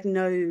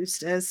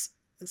diagnosed as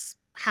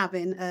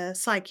having a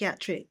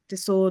psychiatric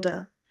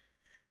disorder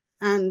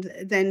and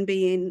then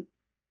being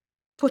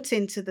put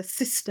into the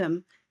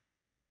system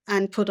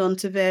and put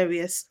onto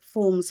various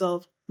forms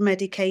of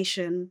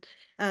medication,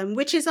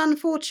 which is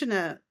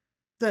unfortunate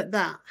that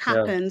that Yeah.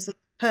 happens.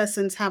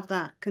 Persons have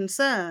that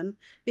concern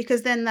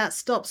because then that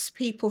stops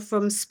people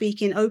from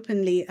speaking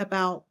openly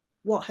about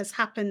what has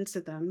happened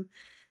to them.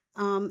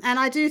 And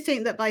I do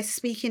think that by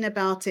speaking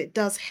about it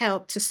does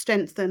help to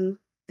strengthen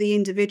the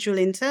individual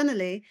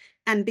internally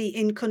and be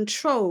in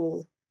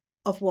control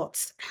of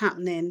what's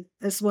happening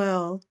as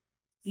well,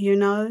 you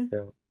know?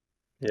 Yeah.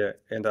 Yeah,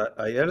 and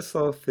I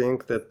also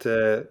think that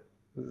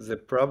the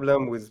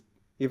problem with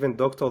even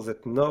doctors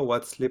that know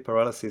what sleep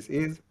paralysis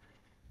is,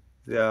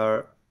 they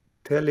are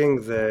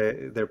telling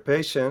their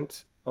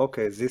patient,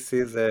 okay, this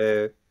is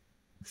a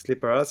sleep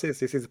paralysis,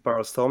 this is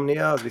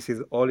parasomnia, this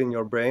is all in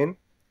your brain.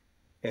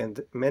 And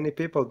many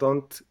people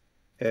don't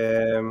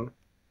um,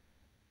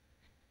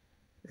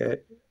 uh,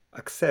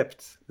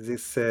 accept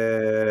this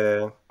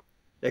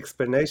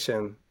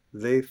explanation.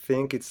 They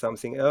think it's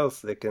something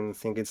else. They can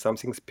think it's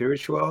something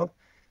spiritual.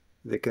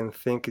 They can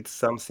think it's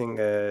something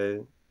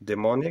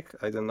demonic.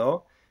 I don't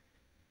know.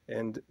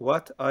 And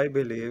what I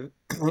believe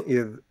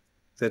is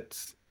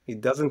that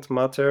it doesn't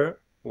matter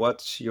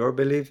what your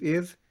belief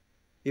is.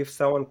 If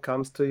someone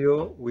comes to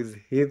you with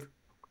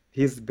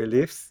his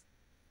beliefs,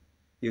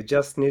 you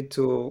just need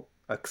to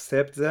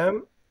accept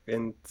them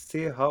and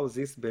see how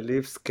these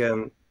beliefs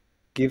can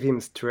give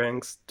him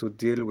strength to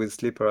deal with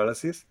sleep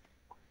paralysis,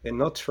 and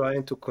not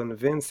trying to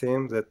convince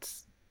him that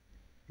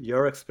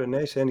your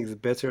explanation is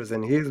better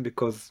than his,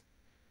 because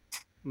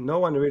no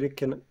one really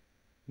can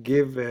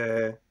give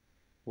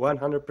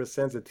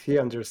 100% that he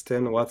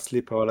understands what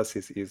sleep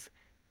paralysis is.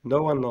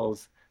 No one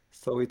knows.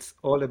 So it's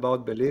all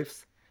about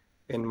beliefs,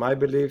 and my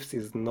beliefs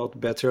is not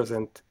better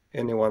than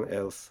anyone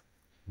else.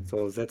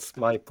 So that's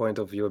my point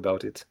of view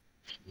about it.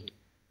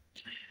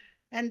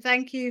 And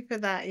thank you for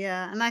that.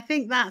 Yeah. And I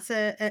think that's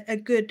a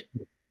good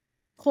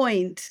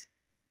point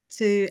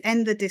to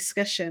end the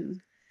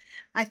discussion.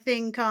 I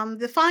think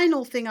the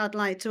final thing I'd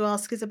like to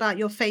ask is about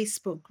your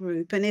Facebook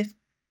group, and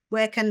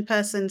where can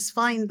persons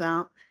find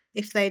that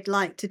if they'd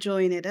like to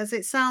join it, as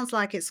it sounds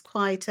like it's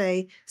quite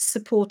a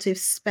supportive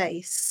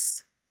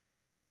space.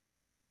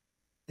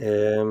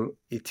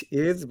 It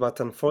is, but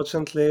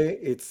unfortunately,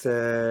 it's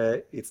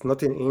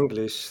not in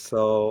English,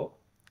 so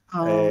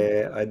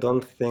I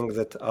don't think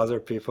that other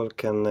people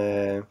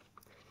can't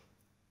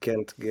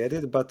get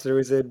it. But there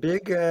is a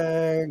big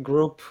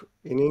group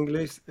in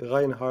English,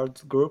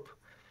 Reinhardt group.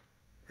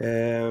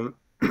 Um,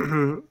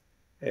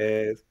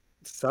 uh,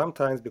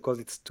 Sometimes because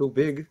it's too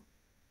big,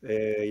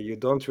 you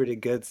don't really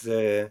get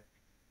the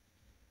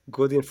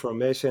good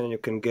information, and you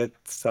can get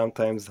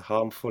sometimes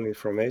harmful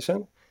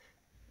information.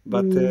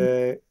 But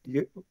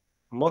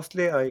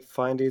mostly I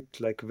find it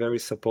like very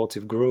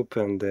supportive group,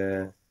 and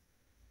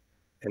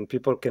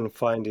people can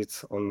find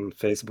it on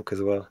Facebook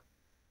as well.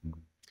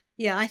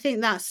 Yeah, I think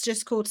that's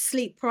just called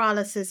sleep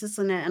paralysis,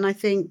 isn't it? And I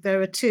think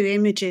there are 2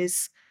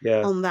 images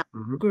Yeah. on that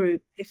Mhm.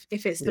 group,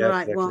 if it's the Yeah,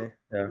 right one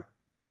exactly. Yeah.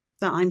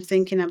 that I'm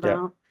thinking Yeah.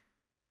 about.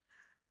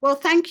 Well,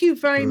 thank you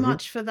very Mhm.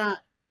 much for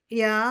that.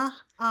 Yeah.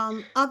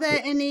 Are there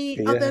any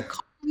Yeah. other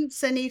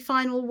comments, any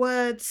final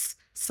words,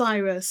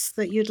 Cyrus,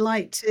 that you'd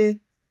like to?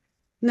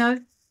 No?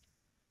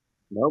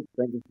 Nope.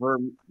 Thank you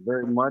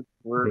very much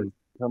for Mhm.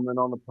 coming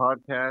on the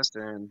podcast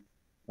and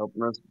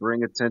helping us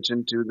bring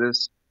attention to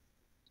this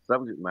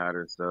subject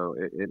matter. So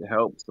it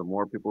helps. The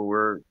more people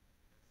we're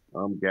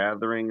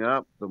gathering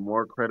up, the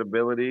more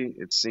credibility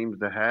it seems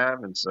to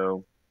have. And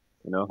so,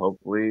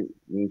 hopefully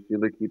me and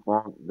Sheila keep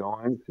on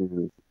going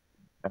to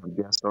have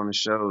guests on the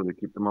show to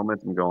keep the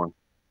momentum going.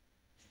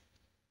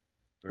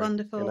 Great. And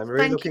Wonderful. I'm really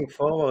Thank you. looking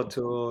forward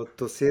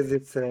to see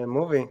this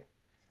movie.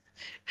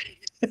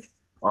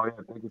 Oh yeah,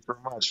 thank you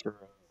very much for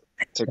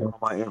taking all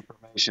my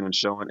information and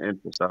showing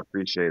interest. I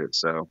appreciate it.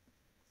 So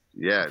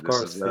yeah, Of this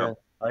is course, yeah.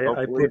 I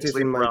hopefully put it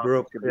in my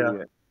group.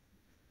 Yeah.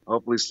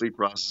 Sleep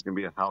paralysis can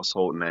be a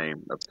household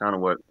name. That's kind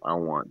of what I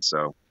want.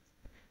 So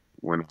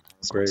when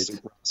that's what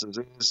sleep Great. paralysis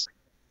is,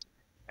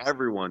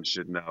 everyone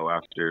should know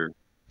after,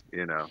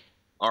 you know,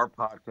 our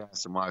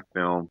podcast and my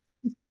film.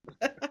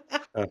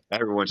 Uh,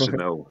 Everyone should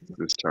know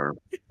this term.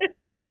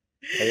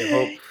 I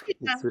hope it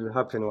Yeah. will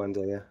happen one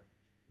day. Yeah.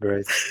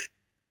 Great.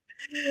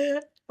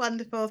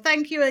 Wonderful.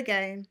 Thank you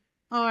again.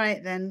 All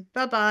right then.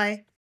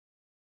 Bye-bye.